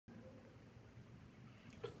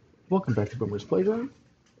Welcome back to Boomer's Playground,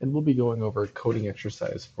 and we'll be going over coding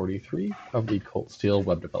exercise 43 of the Colt Steele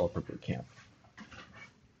Web Developer Bootcamp.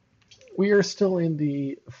 We are still in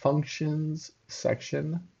the functions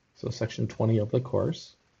section, so section 20 of the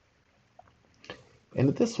course. And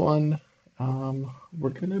at this one, we're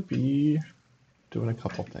going to be doing a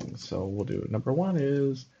couple things. So we'll do, number one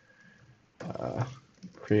is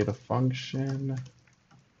create a function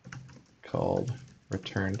called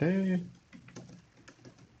return day.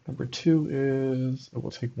 Number two is it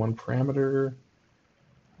will take one parameter,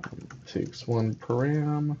 takes one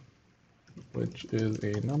param, which is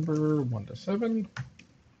a number 1 to 7.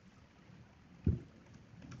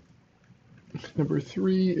 Number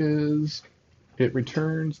three is it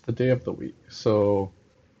returns the day of the week. So,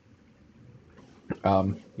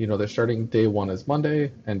 they're starting day 1 is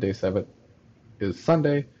Monday and day 7 is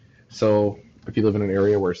Sunday. So if you live in an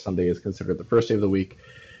area where Sunday is considered the first day of the week,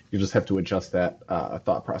 you just have to adjust that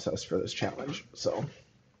thought process for this challenge. So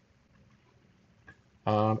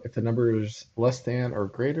if the number is less than or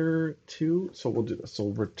greater 2, so we'll do this. So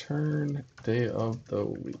return day of the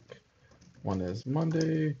week. 1 is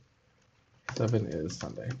Monday, 7 is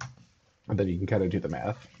Sunday. And then you can kind of do the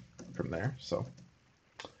math from there. So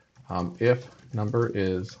if number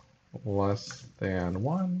is less than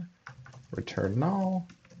 1, return null.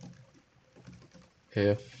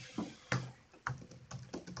 If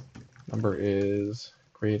number is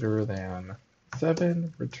greater than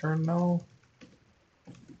 7, return null.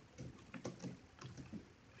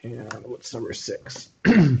 And what's number 6?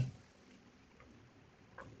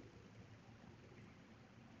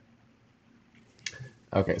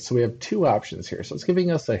 Okay, so we have two options here. So it's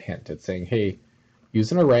giving us a hint. It's saying, hey,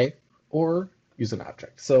 use an array or use an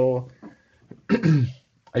object. So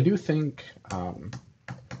I do think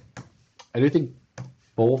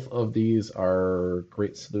both of these are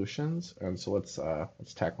great solutions, and so let's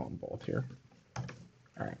tackle them both here.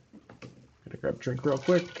 All right, gonna grab a drink real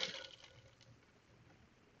quick.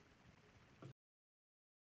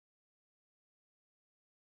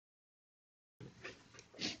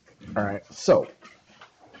 All right, so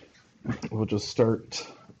we'll just start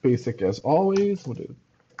basic as always. We'll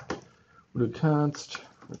do const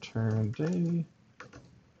return day,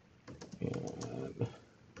 and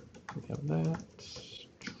we have that.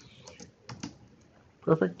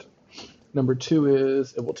 Perfect. Number 2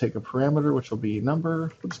 is it will take a parameter, which will be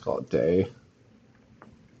number. We'll just call it day.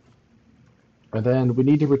 And then we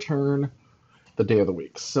need to return the day of the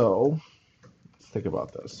week. So let's think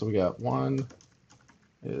about this. So we got 1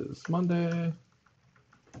 is Monday.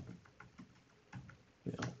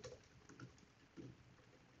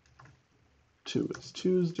 2 is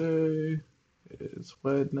Tuesday. Is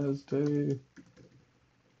Wednesday.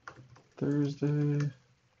 Thursday.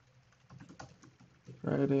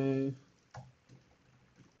 Friday,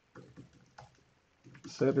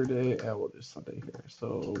 Saturday, and we'll do Sunday here.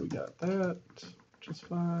 So we got that, which is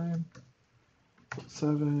fine.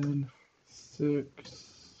 7,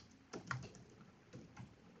 6,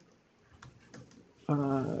 5,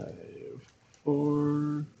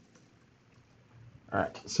 4. All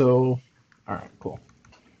right, cool.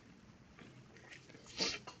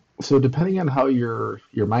 So depending on how your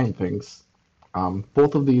mind thinks,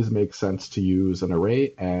 both of these make sense to use an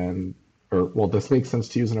array this makes sense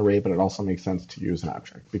to use an array, but it also makes sense to use an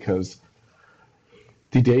object because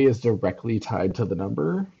the day is directly tied to the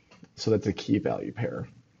number, so that's a key value pair.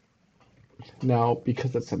 Now,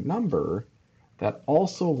 because it's a number, that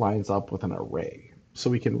also lines up with an array, so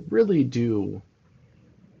we can really do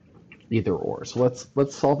either or. So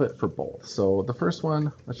let's solve it for both. So the first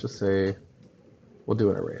one, let's just say we'll do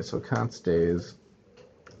an array. So const days.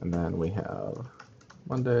 And then we have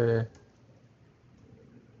Monday,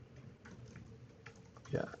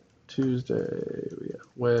 Tuesday, we have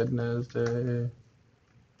Wednesday,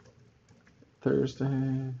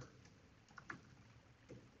 Thursday,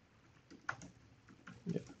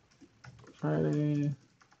 Friday,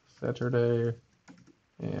 Saturday,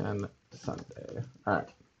 and Sunday. All right.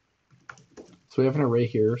 So we have an array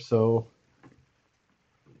here. So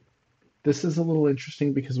this is a little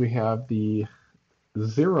interesting because we have the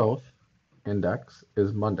 0th index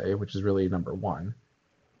is Monday, which is really number 1.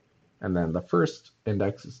 And then the first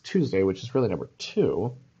index is Tuesday, which is really number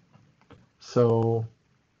 2. So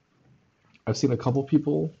I've seen a couple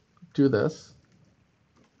people do this,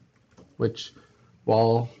 which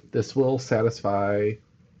while this will satisfy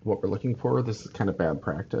what we're looking for, this is kind of bad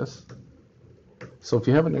practice. So if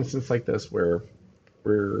you have an instance like this where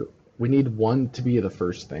we need 1 to be the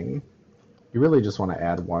first thing, you really just want to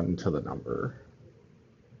add 1 to the number.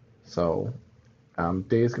 So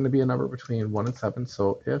day is going to be a number between 1 and 7.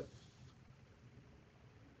 So if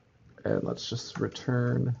And let's just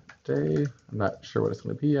return day. I'm not sure what it's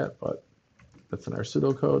going to be yet, but that's in our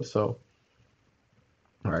pseudocode. So,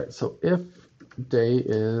 all right, so if day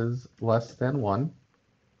is less than 1,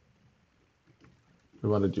 we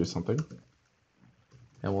want to do something,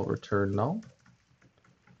 and we'll return null.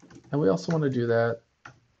 And we also want to do that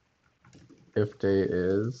if day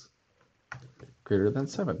is greater than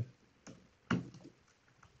 7.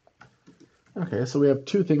 Okay, so we have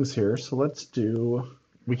 2 things here. So let's do,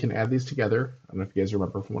 we can add these together. I don't know if you guys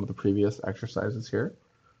remember from one of the previous exercises here.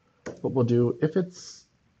 But we'll do if it's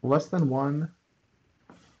less than 1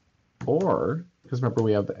 or, because remember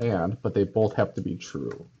we have the and, but they both have to be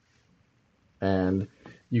true. And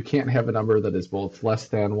you can't have a number that is both less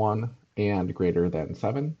than 1 and greater than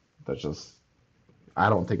 7. That's just, I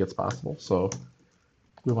don't think it's possible. So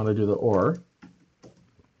we want to do the or.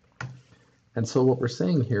 And so what we're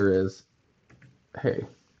saying here is, hey,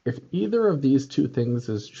 if either of these 2 things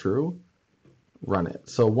is true, run it.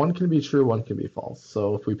 So 1 can be true, 1 can be false.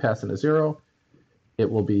 So if we pass in a 0, it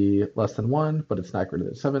will be less than 1, but it's not greater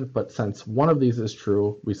than 7. But since one of these is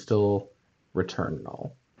true, we still return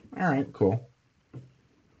null. All right, cool.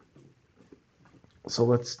 So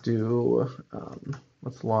let's do,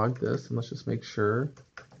 let's log this and let's just make sure.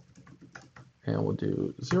 And we'll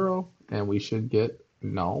do 0, and we should get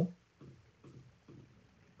null.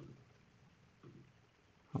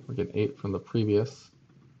 We're getting 8 from the previous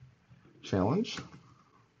challenge,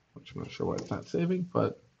 which I'm not sure why it's not saving,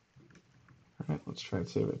 but all right, let's try and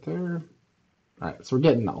save it there. All right, so we're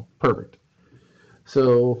getting null. Perfect.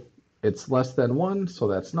 So it's less than 1, so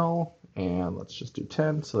that's null. And let's just do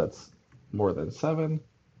 10, so that's more than 7.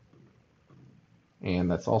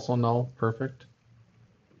 And that's also null. Perfect.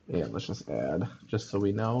 And let's just add, just so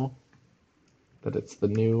we know that it's the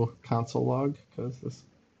new console log, because this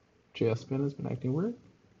JS bin has been acting weird.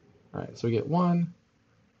 All right, so we get 1.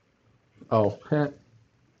 Oh,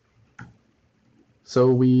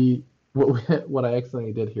 so what I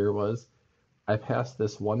accidentally did here was I passed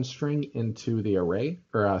this 1 string into the array,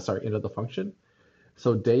 or sorry, into the function.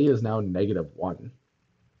 So day is now -1.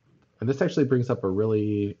 And this actually brings up a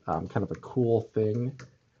really kind of a cool thing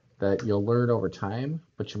that you'll learn over time,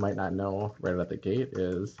 but you might not know right out the gate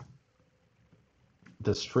is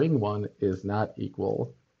the string 1 is not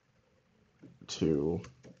equal to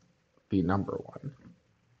the number 1.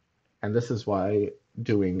 And this is why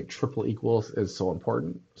doing triple equals is so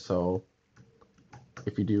important. So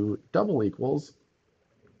if you do double equals,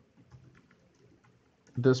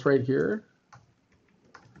 this right here,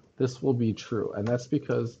 this will be true. And that's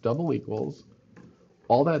because double equals,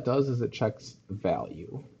 all that does is it checks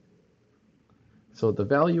value. So the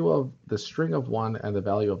value of the string of 1 and the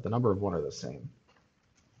value of the number of 1 are the same.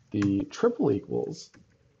 The triple equals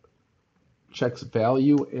checks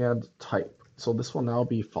value and type. So this will now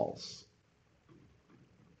be false.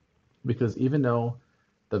 Because even though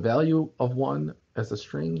the value of 1 as a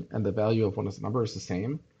string and the value of 1 as a number is the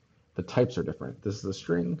same, the types are different. This is a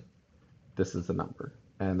string, this is the number.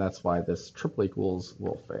 And that's why this triple equals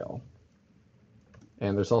will fail.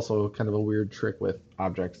 And there's also kind of a weird trick with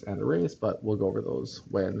objects and arrays, but we'll go over those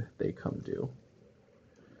when they come due.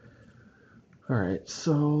 All right,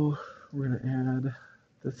 so we're going to add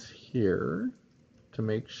this here to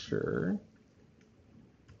make sure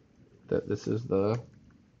that this is the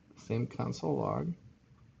same console log.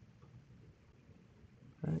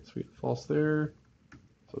 All right, sweet, false there.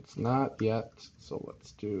 So it's not yet, so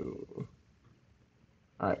let's do,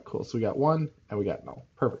 all right, cool. So we got 1 and we got null,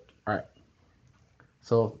 perfect. All right,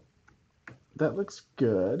 so that looks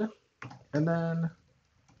good. And then,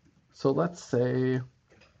 so let's say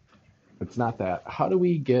it's not that. How do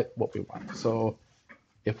we get what we want? So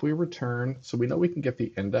if we return, so we know we can get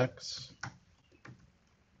the index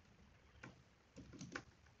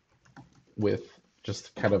with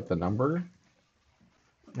just kind of the number.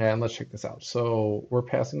 And let's check this out. So we're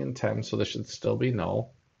passing in 10, so this should still be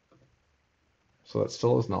null. So that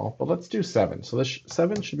still is null, but let's do 7. So this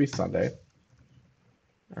 7 should be Sunday.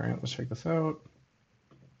 All right, let's check this out.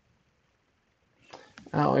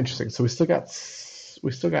 Oh, interesting. So we still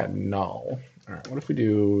got null. All right, what if we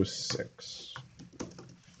do 6?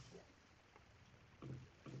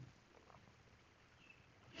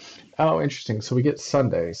 Oh, interesting. So we get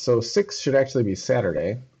Sunday. So 6 should actually be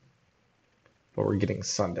Saturday, but we're getting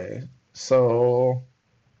Sunday. So,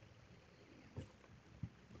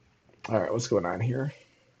 all right, what's going on here?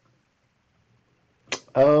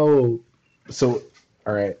 Oh, so,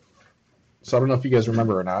 all right. So I don't know if you guys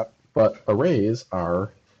remember or not, but arrays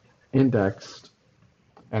are indexed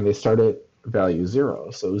and they start at value 0.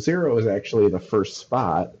 So 0 is actually the first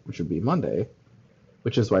spot, which would be Monday.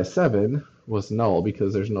 which is why 7 was null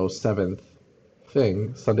because there's no seventh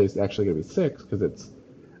thing. Sunday's actually going to be 6 because it's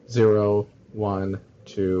 0, 1,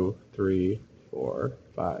 2, 3, 4,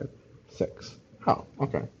 5, 6. Oh,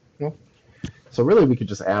 okay. Well, so really we could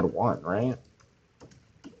just add 1, right,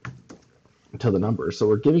 to the number. So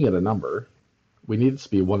we're giving it a number. We need it to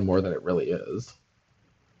be one more than it really is.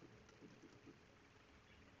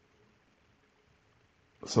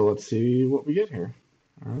 So let's see what we get here.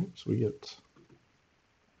 All right, so we get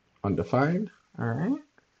undefined. All right.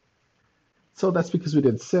 So that's because we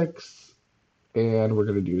did 6, and we're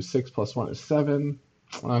going to do 6 plus 1 is 7.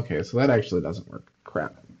 Okay, so that actually doesn't work.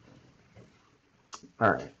 Crap.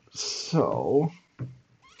 All right, so...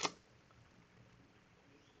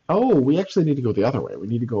 Oh, we actually need to go the other way. We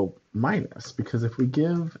need to go minus, because if we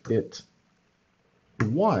give it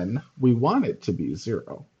 1, we want it to be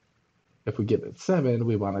 0. If we give it 7,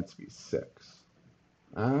 we want it to be 6.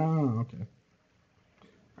 Oh, okay.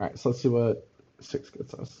 All right, so let's see what 6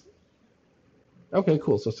 gets us. Okay,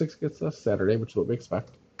 cool. So 6 gets us Saturday, which is what we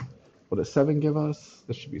expect. What does 7 give us?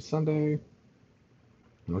 This should be Sunday.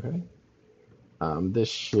 Okay. This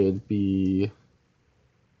should be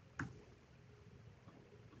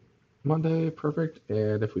Monday, perfect.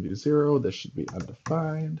 And if we do 0, this should be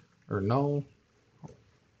undefined or null.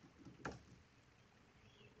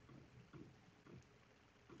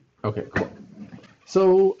 Okay, cool.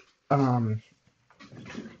 So,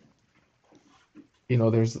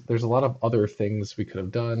 there's a lot of other things we could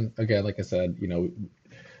have done. Again, like I said,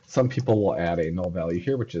 some people will add a null value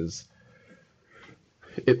here, which is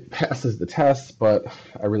it passes the test, but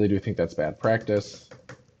I really do think that's bad practice.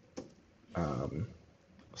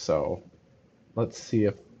 So let's see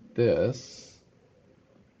if this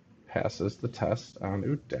passes the test on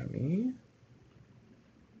Udemy.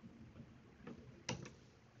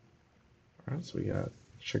 All right, so we got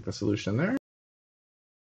check the solution there.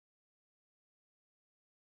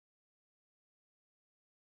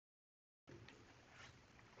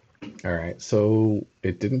 All right, so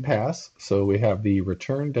it didn't pass. So we have the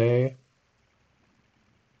return day.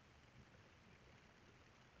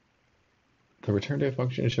 The return day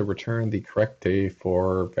function should return the correct day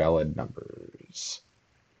for valid numbers.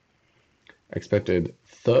 I expected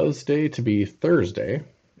Thursday to be Thursday,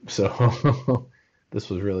 so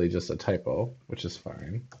this was really just a typo, which is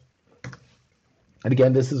fine. And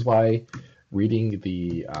again, this is why reading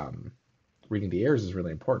the errors is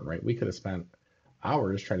really important, right? We could have spent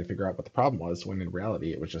hours trying to figure out what the problem was when in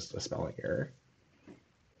reality it was just a spelling error.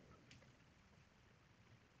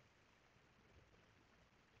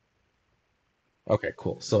 Okay,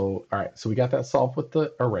 cool. So, all right, so we got that solved with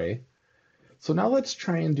the array. So now let's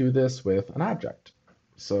try and do this with an object.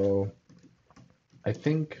 So I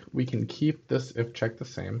think we can keep this if check the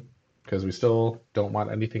same because we still don't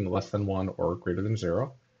want anything less than 1 or greater than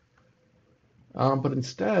 0. But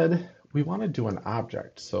instead, we want to do an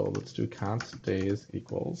object. So let's do const days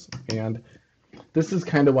equals. And this is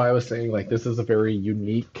kind of why I was saying like this is a very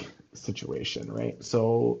unique situation, right?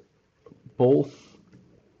 So both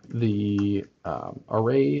the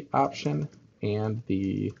array option and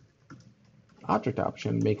the object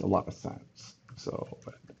option make a lot of sense. So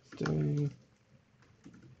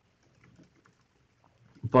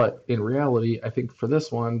but in reality, I think for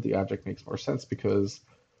this one, the object makes more sense because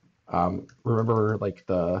remember like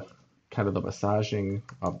the kind of the massaging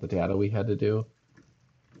of the data we had to do.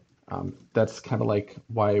 That's kind of like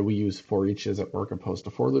why we use for eaches at work opposed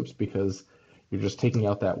to for loops because you're just taking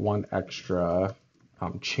out that one extra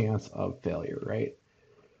chance of failure, right?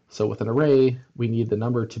 So with an array, we need the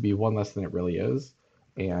number to be 1 less than it really is.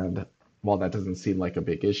 And while that doesn't seem like a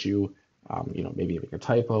big issue, maybe you make a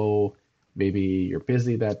typo, maybe you're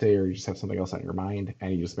busy that day, or you just have something else on your mind,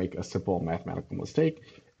 and you just make a simple mathematical mistake,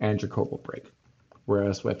 and your code will break.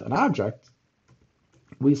 Whereas with an object,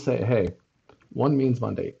 we say, hey, 1 means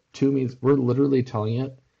Monday, 2 means we're literally telling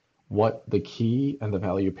it what the key and the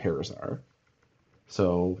value pairs are.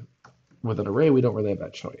 So with an array, we don't really have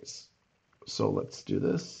that choice. So let's do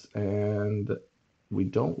this, and we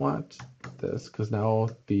don't want this because now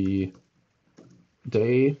the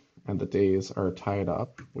day and the days are tied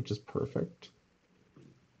up, which is perfect.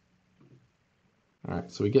 All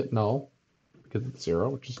right, so we get null because it's 0,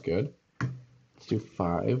 which is good. Let's do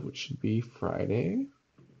 5, which should be Friday.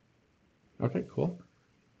 Okay, cool.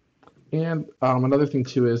 And another thing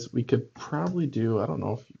too is we could probably do, I don't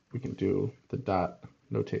know if we can do the dot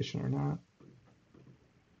notation or not.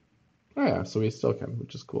 Oh yeah, so we still can,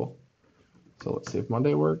 which is cool. So let's see if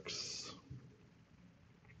Monday works.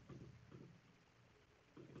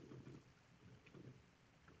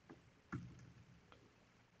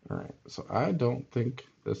 All right, so I don't think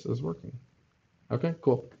this is working. Okay,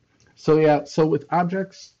 cool. So yeah, so with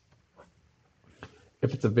objects,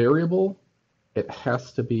 if it's a variable, it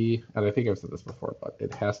has to be, and I think I've said this before, but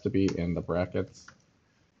it has to be in the brackets.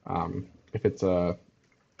 If it's a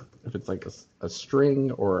if it's like a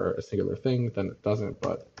string or a singular thing, then it doesn't.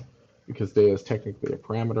 But because data is technically a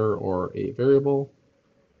parameter or a variable,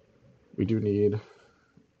 we do need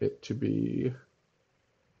it to be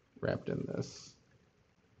wrapped in this.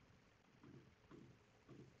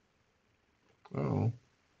 Oh,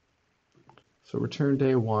 so return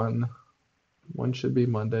day one. One should be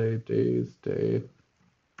Monday, days, day.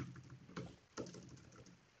 Not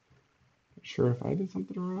sure if I did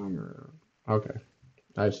something wrong or okay.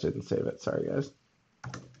 I just didn't save it. Sorry, guys.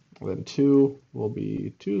 And then two will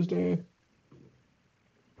be Tuesday.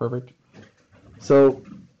 Perfect. So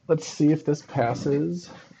let's see if this passes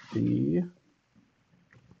the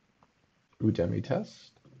Udemy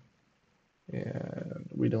test. And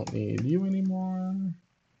we don't need you anymore.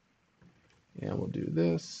 And we'll do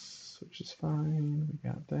this, which is fine. We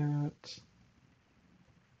got that.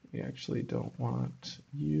 We actually don't want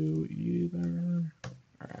you either.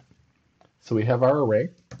 All right. So we have our array,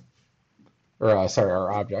 or sorry,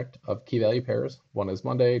 our object of key value pairs. One is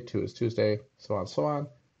Monday, two is Tuesday, so on, so on.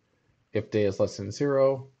 If day is less than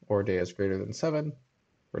 0 or day is greater than 7,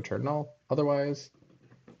 return null. Otherwise,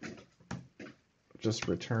 just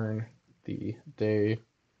return the day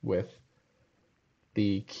with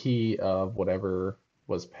the key of whatever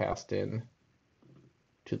was passed in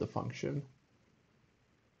to the function.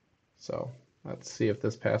 So let's see if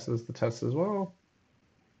this passes the test as well.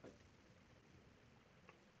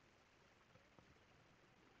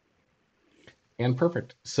 And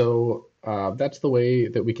perfect. So that's the way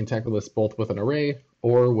that we can tackle this both with an array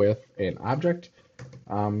or with an object.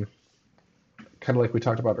 Kind of like we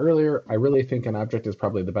talked about earlier, I really think an object is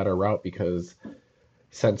probably the better route because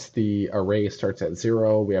since the array starts at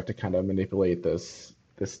 0, we have to kind of manipulate this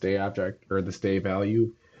day object or this day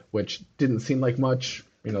value, which didn't seem like much.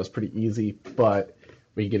 You know, it's pretty easy, but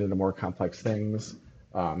when you get into more complex things,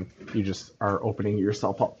 you just are opening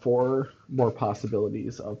yourself up for more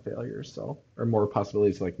possibilities of failures. So, or more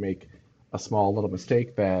possibilities to like make a small little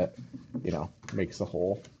mistake that, you know, makes the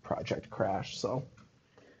whole project crash. So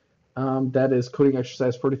that is coding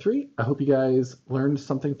exercise 43. I hope you guys learned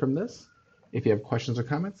something from this. If you have questions or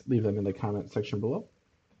comments, leave them in the comment section below.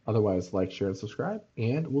 Otherwise, like, share, and subscribe,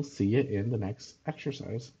 and we'll see you in the next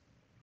exercise.